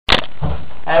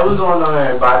Hey, what's going on,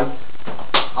 everybody?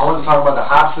 I want to talk about the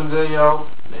Hopsin video.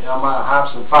 I'm on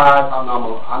Hopsin 5. I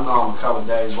know I'm a couple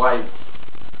days late,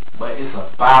 but it's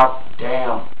about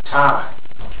damn time.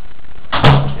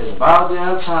 It's about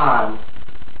damn time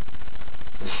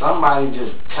that somebody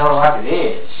just tell it like it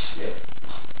is. Shit.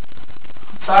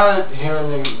 I'm tired of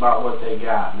hearing niggas about what they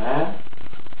got, man.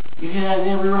 You hear that in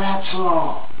every rap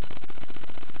song.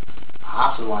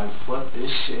 Hopsin like flip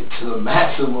this shit to the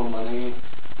maximum, my nigga.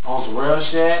 On some real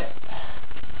shit.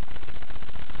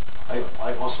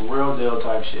 Like on some real deal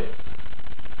type shit.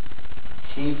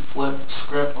 He flipped the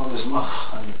script on this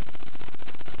motherfucker.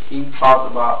 He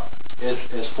talked about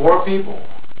it's 4 people.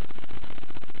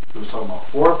 He was talking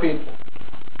about 4 people.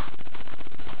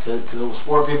 Cause it was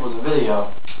 4 people in the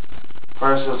video.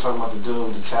 First he was talking about the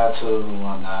dude with the tattoo and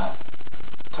whatnot.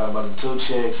 Talking about the 2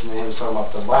 chicks, and then he was talking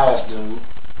about the last dude.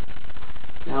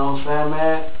 You know what I'm saying,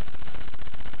 man?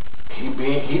 He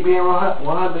being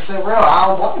 100% real. I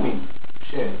don't blame him.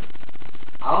 Shit.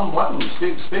 I don't blame him.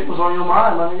 Speak what's on your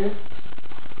mind, my nigga.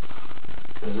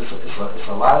 Cause it's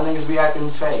a lot of niggas be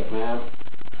acting fake, man.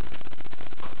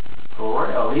 For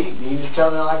real. He just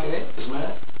telling it like it is,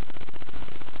 man.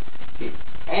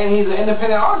 And he's an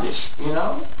independent artist, you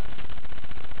know?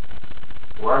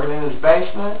 Working in his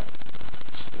basement.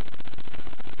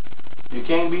 You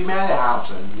can't be mad at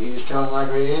Hopsin. He's just telling it like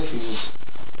it is.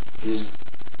 He's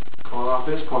going off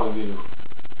his point of view.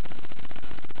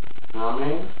 You know what I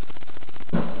mean?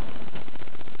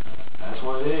 That's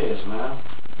what it is, man.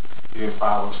 You hear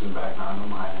fireworks in the background, don't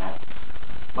mind that.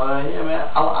 But yeah, man,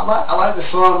 I like the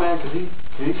song, man, cause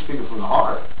he's speaking from the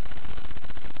heart.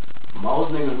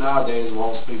 Most niggas nowadays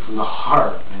won't speak from the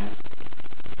heart, man.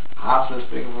 Hopsin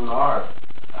speaking from the heart.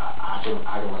 I can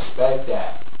respect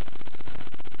that.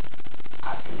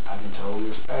 I can totally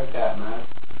respect that, man.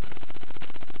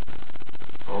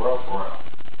 For real.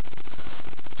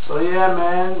 So yeah,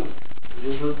 man,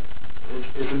 it's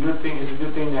a good thing. It's a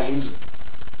good thing that he's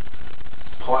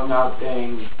pointing out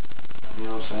things. You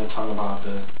know what I'm saying? Talking about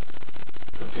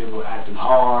the people acting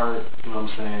hard. You know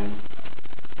what I'm saying?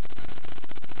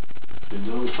 The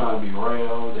dudes trying to be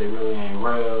real. They really ain't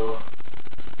real.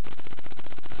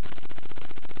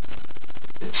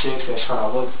 The chicks that's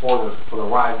trying to look for the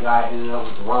right guy ended up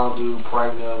with the wrong dude,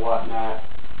 pregnant and whatnot.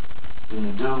 And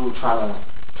the dude trying to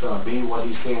be what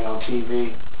he's seeing on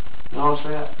TV. You know what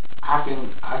I'm saying?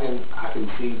 I can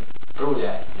see through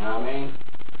that. You know what I mean?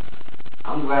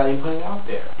 I'm glad he put it out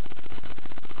there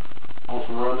on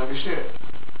some real nigga shit.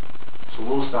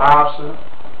 Salute to Hopsin.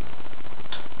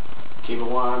 Keep it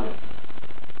 100.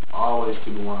 Always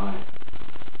keep it 100.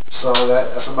 So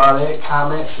that's about it.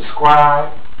 Comment,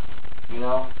 subscribe. You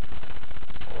know,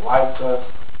 like the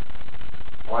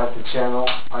channel,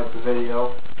 like the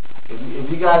video. If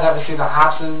you guys haven't seen the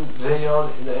Hopsin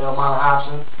video, the amount of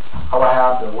Hopsin, I will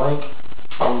have the link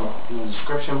in the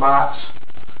description box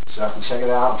so y'all can check it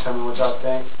out and tell me what y'all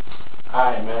think.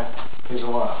 Alright, man. Peace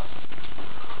and love.